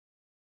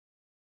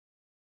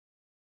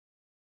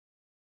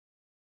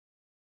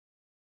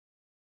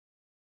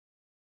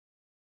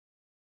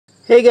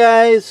Hey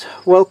guys,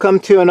 welcome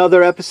to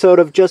another episode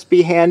of Just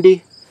Be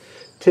Handy.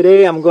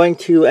 Today I'm going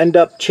to end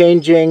up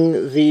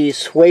changing the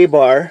sway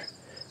bar.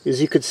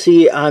 As you can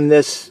see on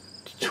this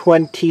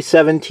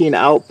 2017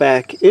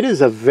 Outback, it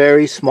is a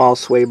very small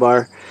sway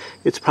bar.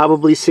 It's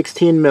probably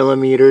 16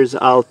 millimeters.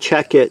 I'll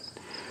check it,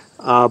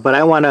 but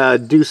I want to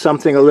do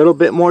something a little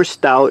bit more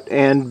stout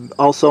and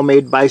also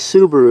made by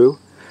Subaru.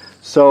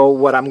 So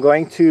what I'm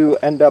going to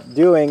end up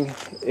doing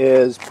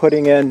is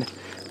putting in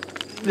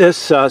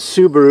this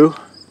Subaru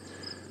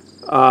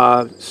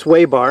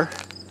sway bar,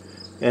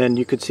 and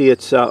you can see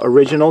it's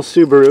original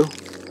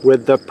Subaru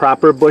with the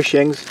proper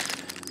bushings.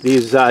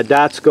 These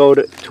dots go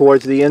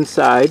towards the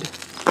inside,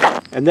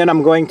 and then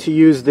I'm going to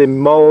use the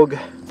Moog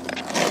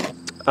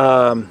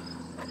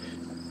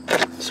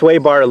sway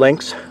bar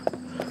links.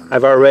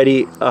 I've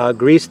already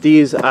greased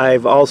these.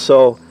 I've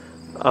also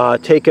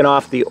taken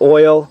off the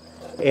oil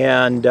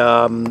and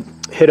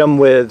hit them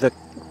with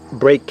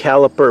brake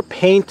caliper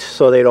paint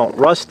so they don't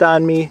rust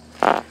on me.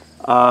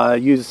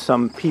 Use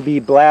some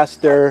PB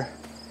blaster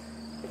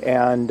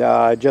and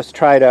just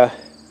try to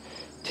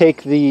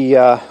take the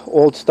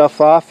old stuff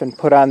off and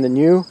put on the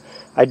new.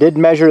 I did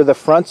measure the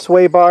front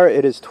sway bar.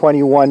 It is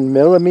 21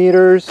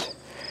 millimeters.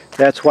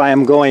 That's why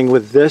I'm going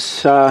with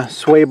this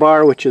sway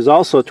bar, which is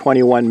also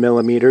 21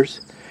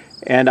 millimeters.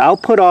 And I'll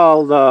put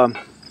all the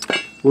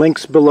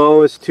links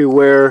below as to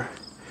where,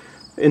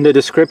 in the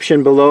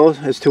description below,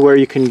 as to where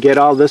you can get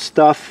all this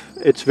stuff.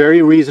 It's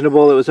very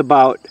reasonable. It was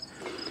about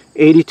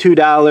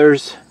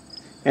 $82,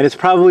 and it's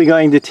probably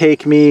going to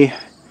take me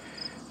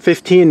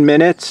 15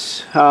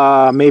 minutes,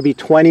 maybe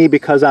 20,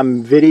 because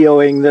I'm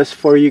videoing this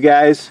for you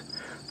guys.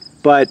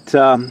 But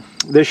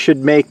this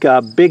should make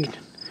a big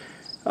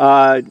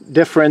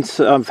difference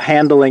of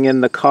handling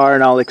in the car,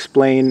 and I'll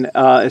explain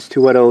as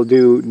to what it'll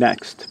do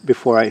next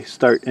before I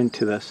start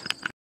into this.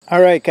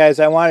 Alright guys,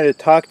 I wanted to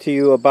talk to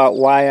you about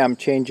why I'm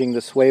changing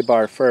the sway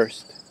bar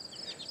first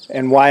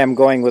and why I'm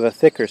going with a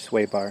thicker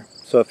sway bar.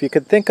 So if you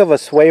could think of a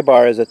sway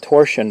bar as a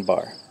torsion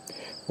bar,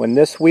 when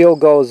this wheel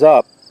goes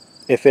up,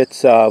 if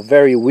it's a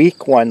very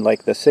weak one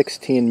like the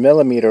 16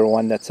 millimeter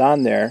one that's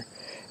on there,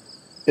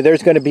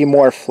 there's going to be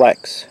more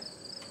flex.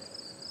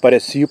 But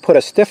as you put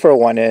a stiffer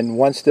one in,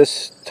 once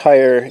this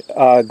tire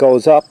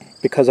goes up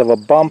because of a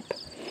bump,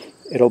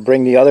 it'll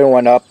bring the other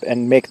one up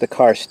and make the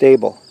car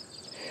stable.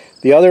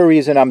 The other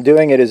reason I'm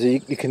doing it is you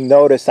can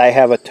notice I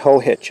have a tow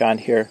hitch on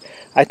here.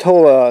 I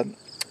tow a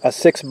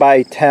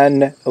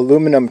 6x10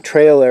 aluminum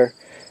trailer,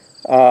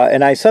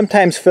 and I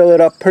sometimes fill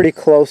it up pretty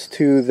close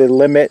to the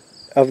limit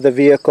of the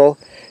vehicle.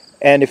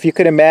 And if you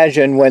could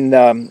imagine when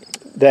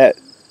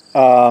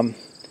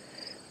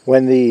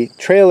when the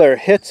trailer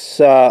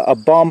hits a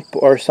bump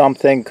or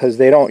something, because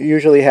they don't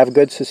usually have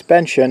good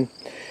suspension,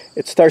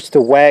 it starts to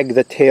wag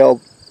the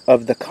tail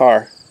of the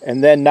car,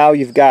 and then now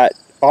you've got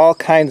all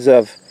kinds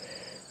of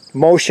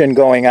motion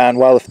going on.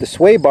 Well, if the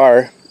sway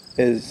bar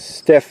is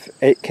stiff,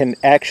 it can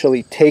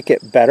actually take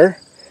it better,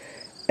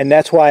 and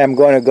that's why I'm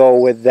going to go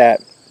with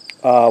that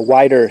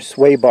wider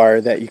sway bar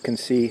that you can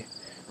see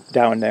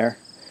down there.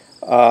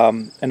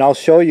 And I'll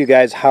show you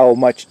guys how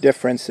much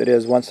difference it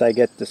is once I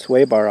get the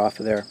sway bar off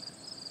of there.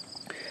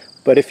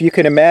 But if you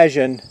can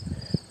imagine,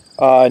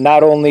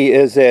 not only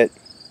is it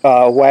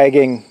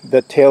wagging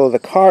the tail of the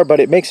car, but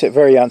it makes it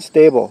very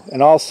unstable.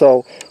 And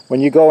also,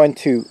 when you go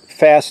into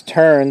fast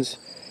turns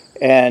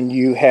and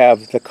you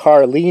have the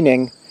car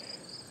leaning,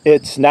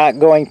 it's not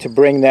going to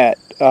bring that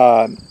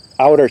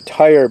outer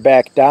tire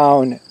back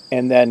down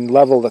and then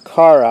level the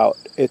car out.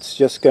 It's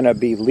just going to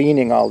be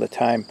leaning all the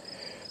time.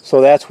 So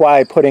that's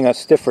why putting a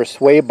stiffer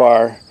sway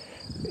bar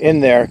in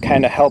there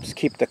kind of helps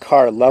keep the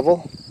car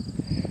level.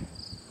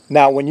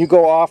 Now when you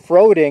go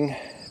off-roading,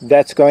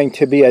 that's going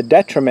to be a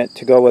detriment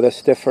to go with a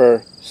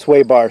stiffer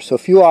sway bar. So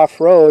if you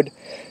off-road,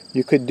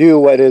 you could do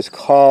what is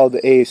called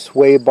a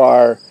sway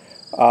bar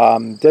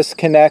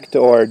disconnect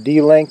or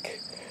de-link,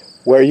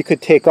 where you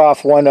could take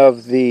off one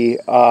of the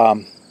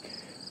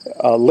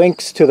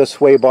links to the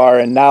sway bar,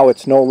 and now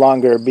it's no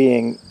longer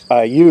being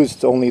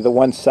used. Only the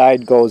one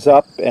side goes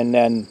up, and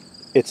then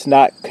it's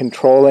not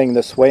controlling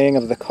the swaying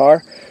of the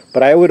car.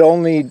 But I would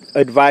only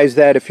advise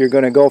that if you're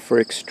going to go for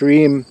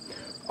extreme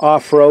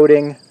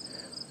off-roading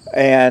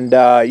and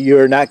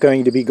you're not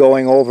going to be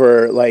going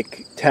over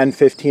like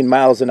 10-15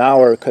 miles an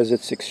hour because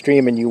it's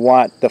extreme, and you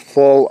want the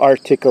full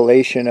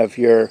articulation of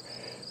your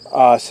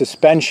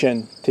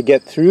suspension to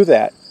get through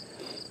that.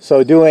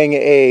 So doing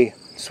a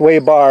sway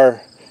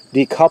bar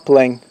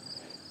decoupling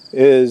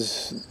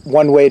is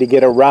one way to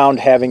get around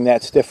having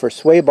that stiffer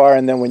sway bar,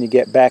 and then when you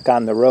get back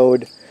on the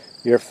road,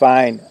 you're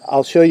fine.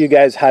 I'll show you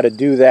guys how to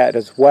do that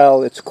as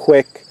well. It's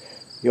quick.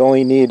 You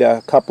only need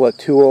a couple of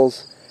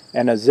tools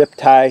and a zip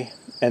tie,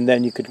 and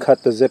then you could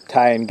cut the zip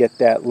tie and get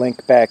that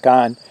link back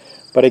on.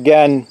 But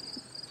again,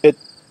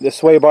 the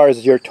sway bar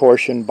is your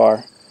torsion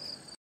bar.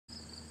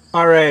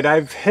 Alright,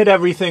 I've hit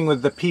everything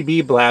with the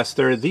PB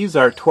blaster. These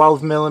are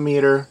 12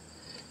 millimeter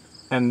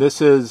and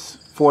this is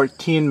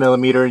 14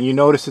 millimeter, and you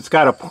notice it's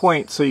got a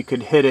point so you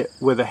could hit it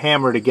with a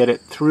hammer to get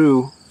it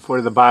through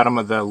for the bottom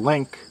of the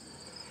link.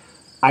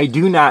 I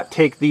do not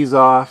take these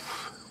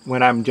off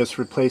when I'm just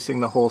replacing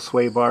the whole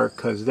sway bar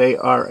because they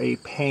are a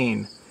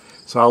pain.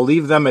 So I'll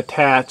leave them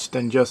attached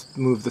and just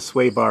move the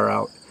sway bar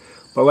out.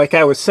 But like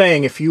I was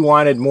saying, if you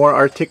wanted more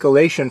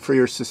articulation for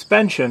your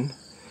suspension,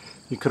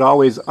 you could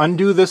always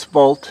undo this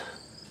bolt,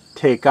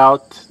 take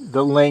out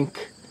the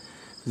link,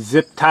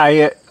 zip tie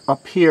it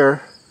up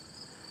here.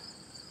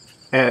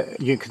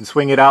 You can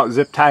swing it out,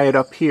 zip tie it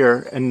up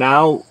here, and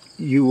now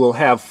you will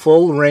have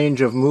full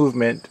range of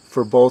movement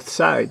for both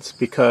sides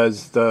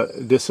because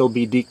this will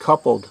be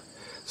decoupled.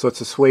 So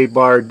it's a sway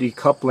bar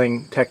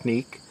decoupling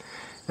technique.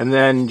 And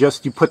then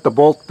just you put the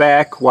bolt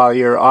back while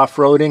you're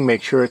off-roading,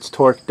 make sure it's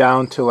torqued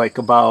down to like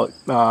about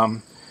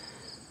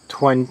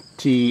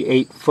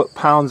 28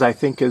 foot-pounds, I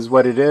think is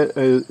what it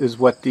is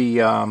what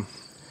the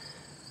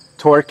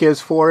torque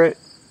is for it.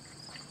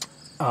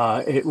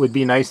 It would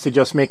be nice to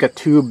just make a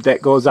tube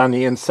that goes on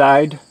the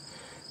inside,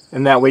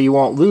 and that way you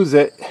won't lose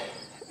it,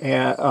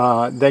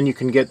 and then you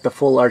can get the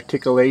full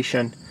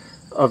articulation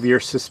of your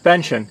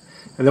suspension.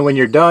 And then when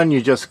you're done,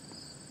 you just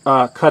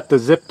cut the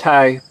zip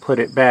tie, put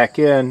it back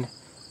in,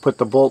 put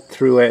the bolt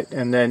through it,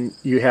 and then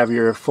you have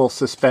your full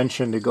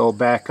suspension to go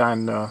back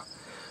on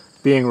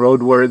being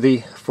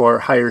roadworthy for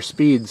higher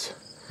speeds.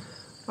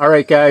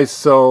 Alright guys,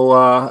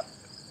 so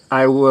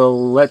I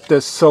will let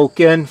this soak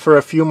in for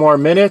a few more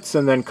minutes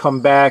and then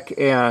come back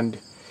and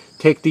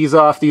take these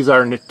off. These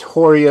are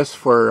notorious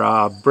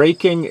for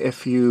breaking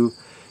if you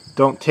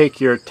don't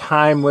take your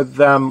time with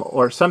them,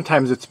 or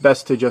sometimes it's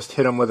best to just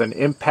hit them with an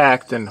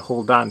impact and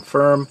hold on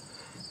firm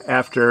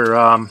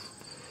after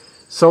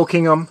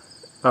soaking them.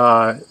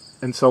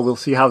 And so we'll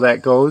see how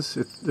that goes.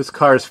 This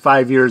car is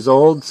 5 years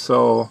old,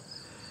 so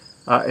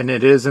and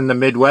it is in the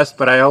Midwest,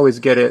 but I always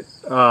get it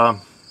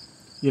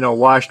you know,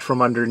 washed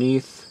from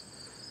underneath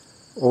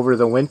over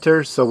the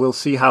winter, so we'll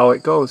see how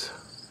it goes.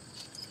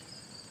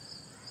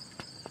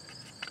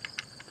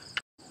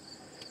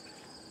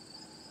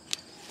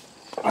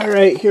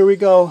 Alright, here we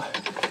go.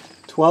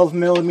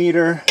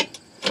 12mm,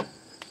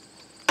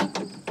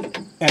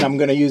 and I'm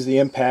going to use the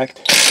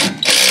impact.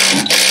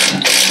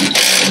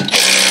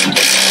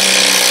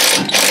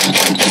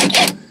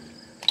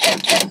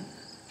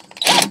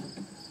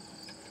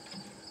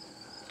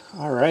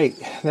 Alright,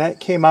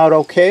 that came out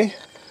okay.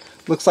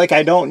 Looks like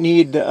I don't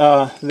need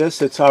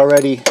this, it's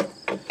already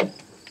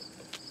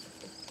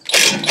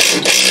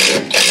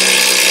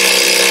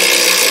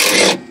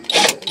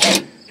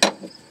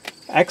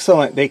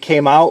excellent. They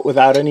came out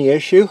without any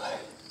issue.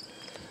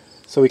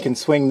 So we can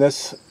swing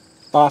this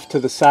off to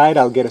the side.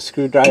 I'll get a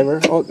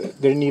screwdriver. Oh,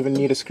 didn't even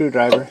need a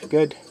screwdriver.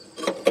 Good.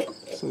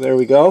 So there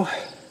we go.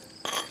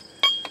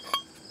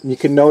 You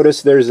can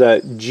notice there's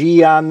a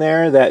G on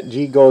there. That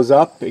G goes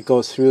up, it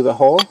goes through the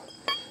hole.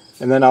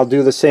 And then I'll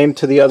do the same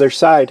to the other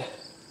side.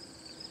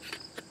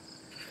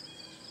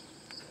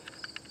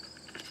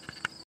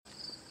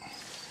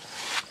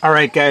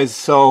 Alright guys,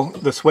 so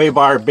the sway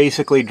bar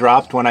basically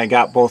dropped when I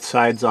got both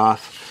sides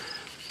off.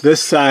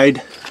 This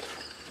side,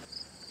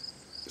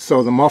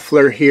 so the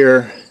muffler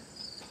here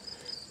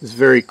is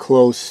very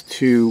close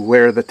to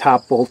where the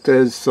top bolt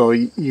is, so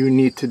you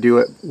need to do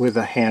it with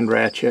a hand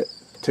ratchet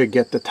to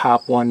get the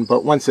top one,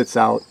 but once it's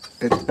out,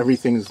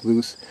 everything's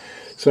loose.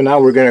 So now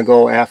we're going to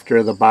go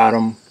after the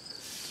bottom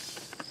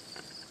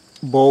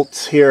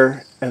bolts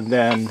here and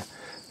then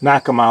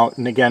knock them out,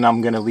 and again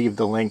I'm going to leave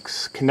the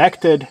links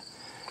connected,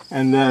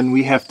 and then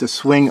we have to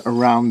swing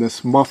around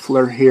this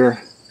muffler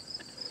here,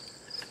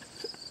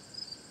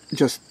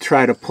 just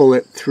try to pull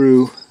it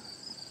through,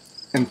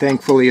 and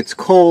thankfully it's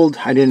cold.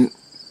 I didn't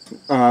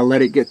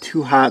let it get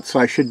too hot, so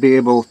I should be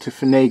able to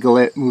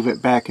finagle it, move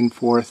it back and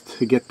forth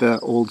to get the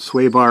old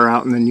sway bar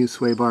out and the new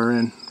sway bar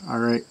in.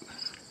 Alright,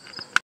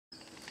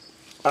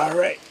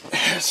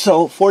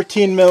 so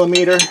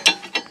 14mm.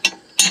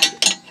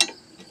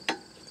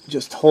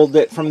 Just hold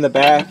it from the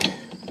back.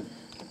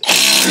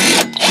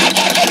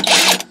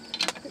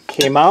 It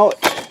came out.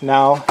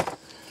 Now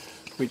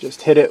we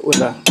just hit it with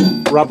a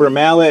rubber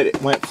mallet.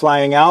 It went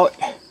flying out.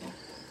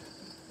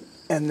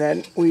 And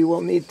then we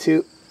will need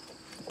to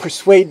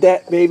persuade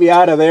that baby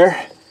out of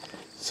there.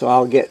 So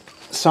I'll get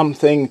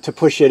something to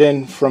push it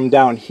in from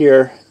down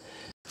here.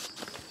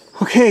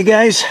 Okay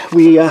guys,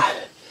 we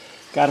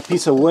got a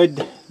piece of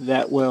wood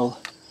that will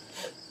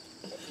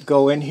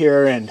go in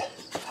here and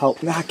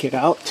help knock it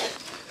out.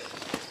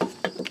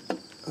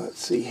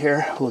 Let's see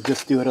here, we'll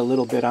just do it a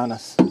little bit on an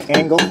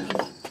angle.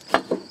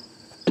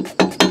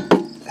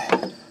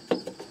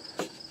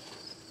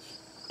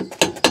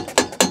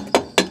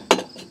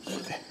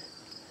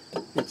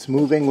 It's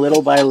moving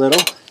little by little.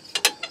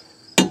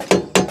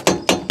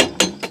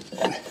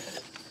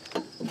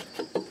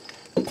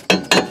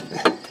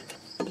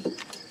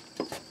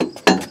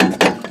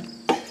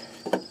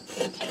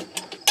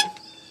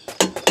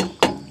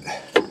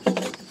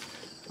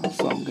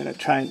 So I'm going to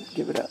try and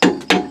give it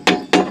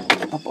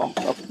a bump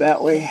up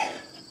that way.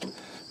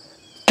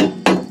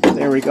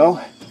 There we go.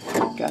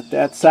 Got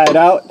that side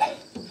out.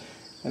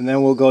 And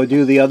then we'll go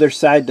do the other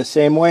side the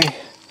same way.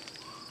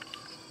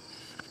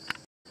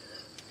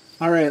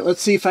 Alright,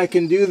 let's see if I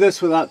can do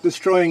this without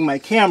destroying my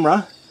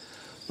camera.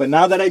 But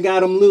now that I got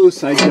them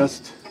loose, I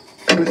just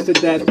twisted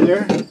that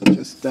there.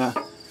 Just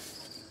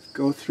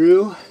go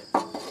through.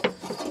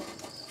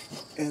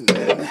 And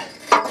then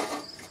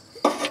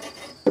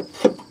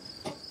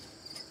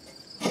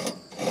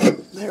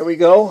there we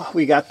go.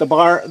 We got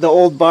the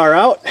old bar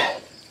out.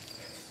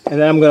 And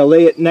then I'm going to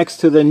lay it next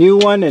to the new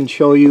one and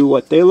show you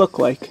what they look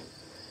like.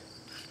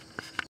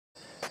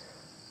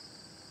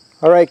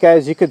 Alright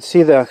guys, you could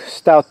see the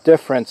stout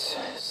difference.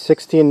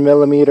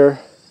 16mm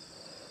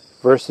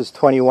versus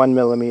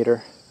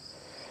 21mm.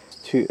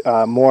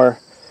 More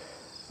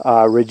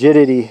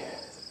rigidity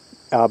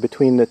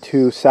between the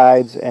two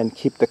sides and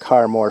keep the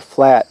car more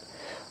flat.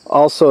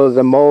 Also,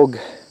 the Moog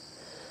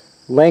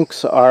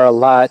links are a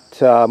lot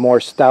more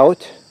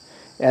stout,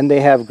 and they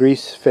have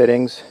grease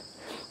fittings.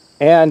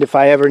 And if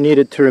I ever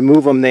needed to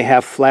remove them, they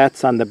have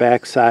flats on the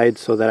back side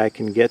so that I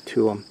can get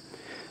to them.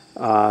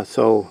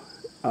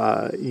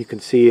 You can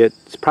see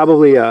it's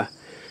probably a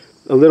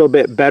little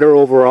bit better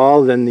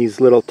overall than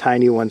these little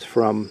tiny ones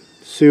from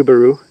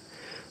Subaru.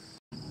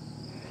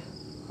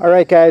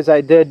 Alright guys,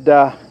 I did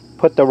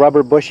put the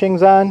rubber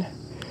bushings on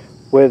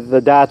with the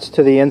dots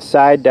to the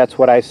inside. That's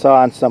what I saw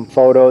on some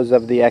photos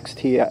of the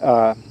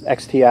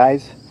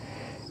XTIs.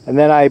 And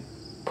then I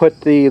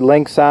put the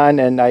links on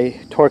and I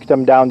torqued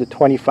them down to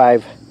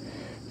 25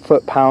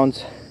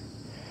 foot-pounds.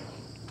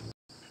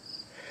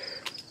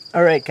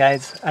 Alright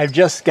guys, I've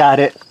just got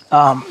it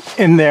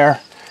in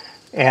there,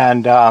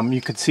 and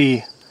you can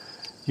see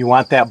you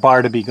want that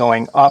bar to be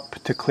going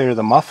up to clear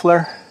the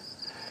muffler.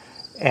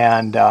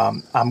 And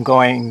I'm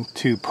going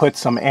to put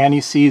some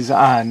anti-seize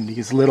on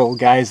these little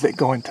guys that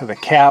go into the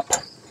cap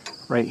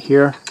right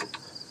here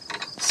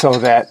so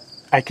that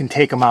I can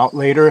take them out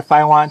later if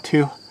I want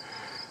to.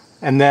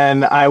 And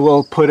then I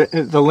will put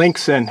the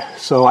links in.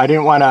 So I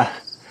didn't want to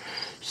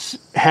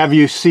have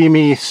you see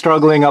me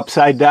struggling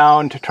upside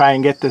down to try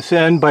and get this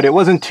in, but it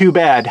wasn't too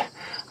bad.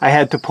 I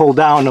had to pull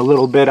down a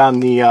little bit on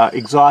the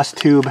exhaust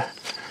tube.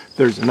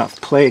 There's enough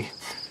play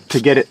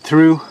to get it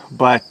through,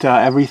 but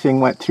everything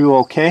went through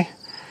okay.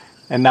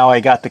 And now I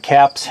got the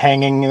caps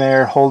hanging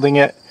there holding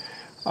it,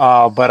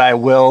 but I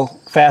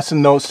will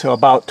fasten those to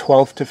about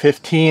 12 to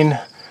 15.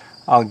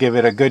 I'll give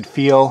it a good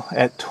feel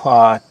at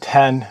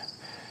 10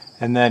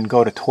 and then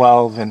go to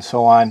 12 and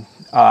so on.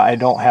 I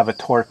don't have a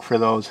torque for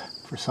those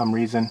for some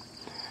reason.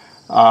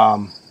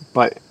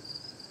 But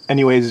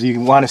anyways, you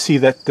want to see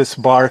that this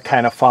bar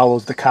kind of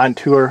follows the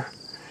contour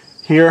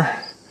here.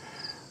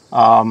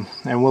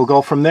 And we'll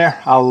go from there.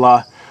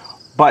 I'll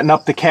button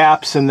up the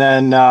caps and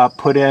then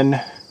put in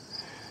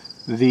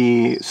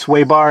the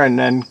sway bar and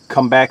then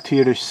come back to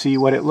you to see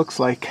what it looks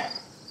like.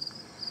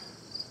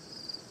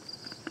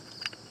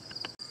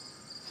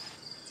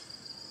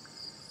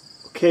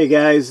 Okay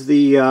guys,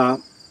 the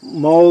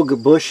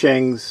Moog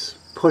bushings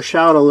push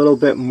out a little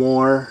bit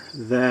more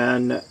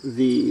than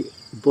the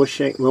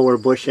lower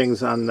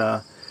bushings on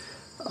the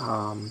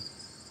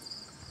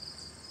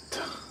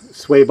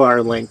sway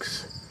bar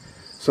links.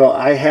 So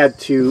I had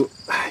to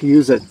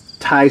use a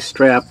tie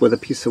strap with a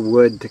piece of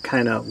wood to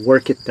kind of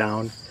work it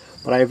down.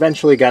 But I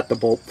eventually got the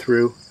bolt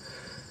through.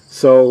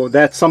 So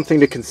that's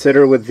something to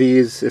consider with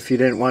these if you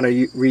didn't want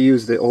to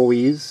reuse the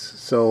OEs.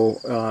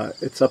 So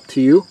it's up to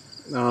you.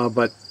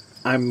 But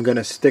I'm going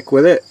to stick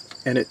with it.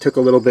 And it took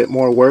a little bit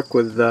more work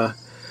with the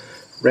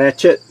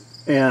ratchet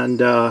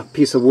and a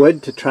piece of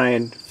wood to try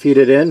and feed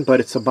it in. But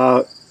it's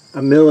about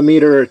 1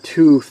 millimeter or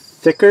 2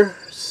 thicker.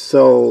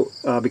 So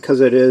because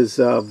it is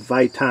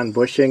Viton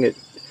bushing,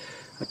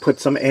 I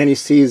put some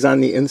anti-seize on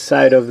the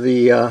inside of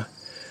the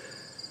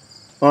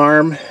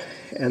arm.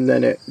 And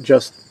then it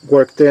just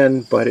worked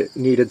in, but it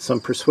needed some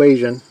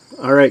persuasion.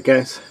 Alright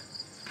guys.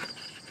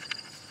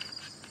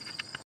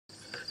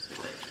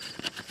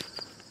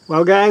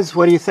 Well guys,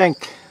 what do you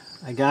think?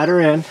 I got her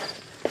in,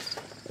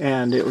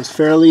 and it was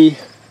fairly,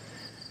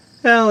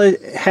 well, it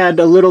had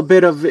a little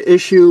bit of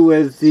issue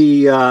with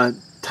the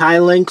tie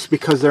links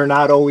because they're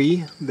not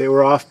OE. They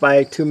were off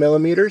by 2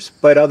 millimeters,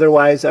 but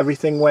otherwise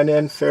everything went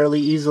in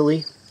fairly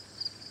easily.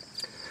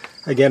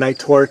 Again, I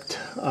torqued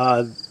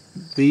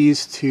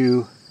these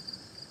to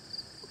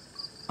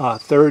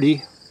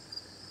 30,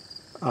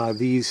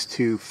 these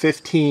to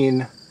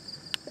 15,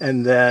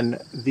 and then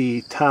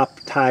the top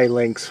tie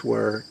links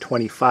were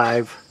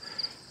 25.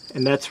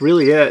 And that's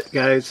really it,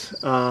 guys.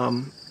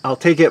 I'll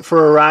take it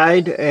for a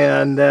ride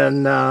and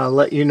then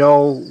let you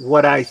know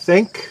what I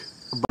think.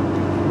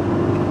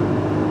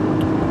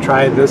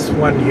 Try this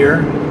one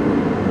here.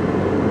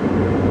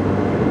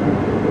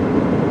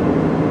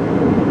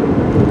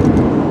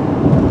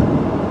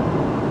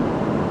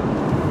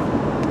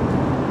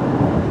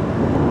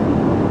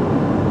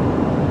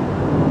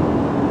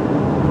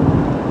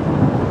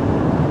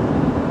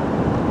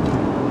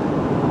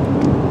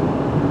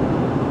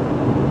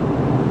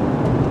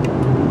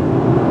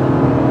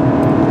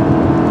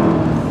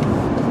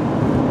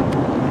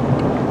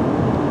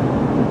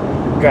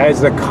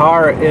 Guys, the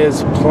car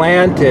is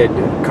planted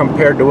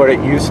compared to what it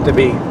used to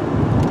be.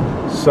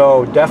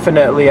 So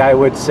definitely I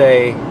would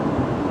say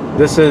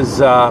this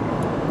is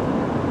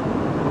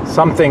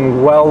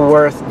something well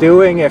worth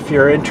doing if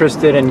you're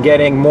interested in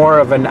getting more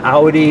of an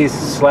Audi /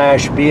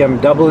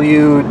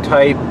 BMW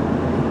type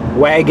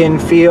wagon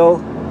feel.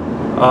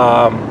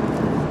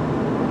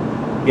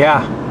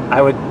 Yeah,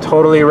 I would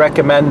totally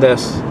recommend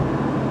this.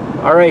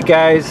 Alright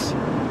guys,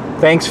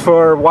 thanks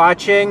for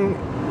watching.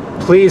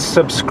 Please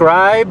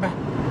subscribe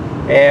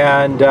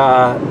and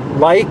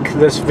like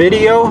this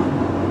video,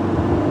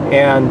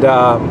 and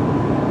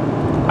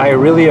I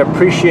really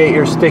appreciate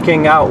your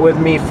sticking out with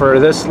me for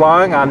this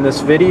long on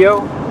this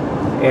video,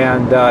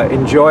 and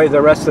enjoy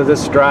the rest of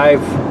this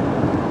drive.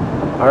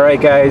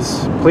 Alright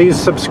guys, please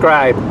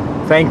subscribe.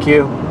 Thank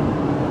you.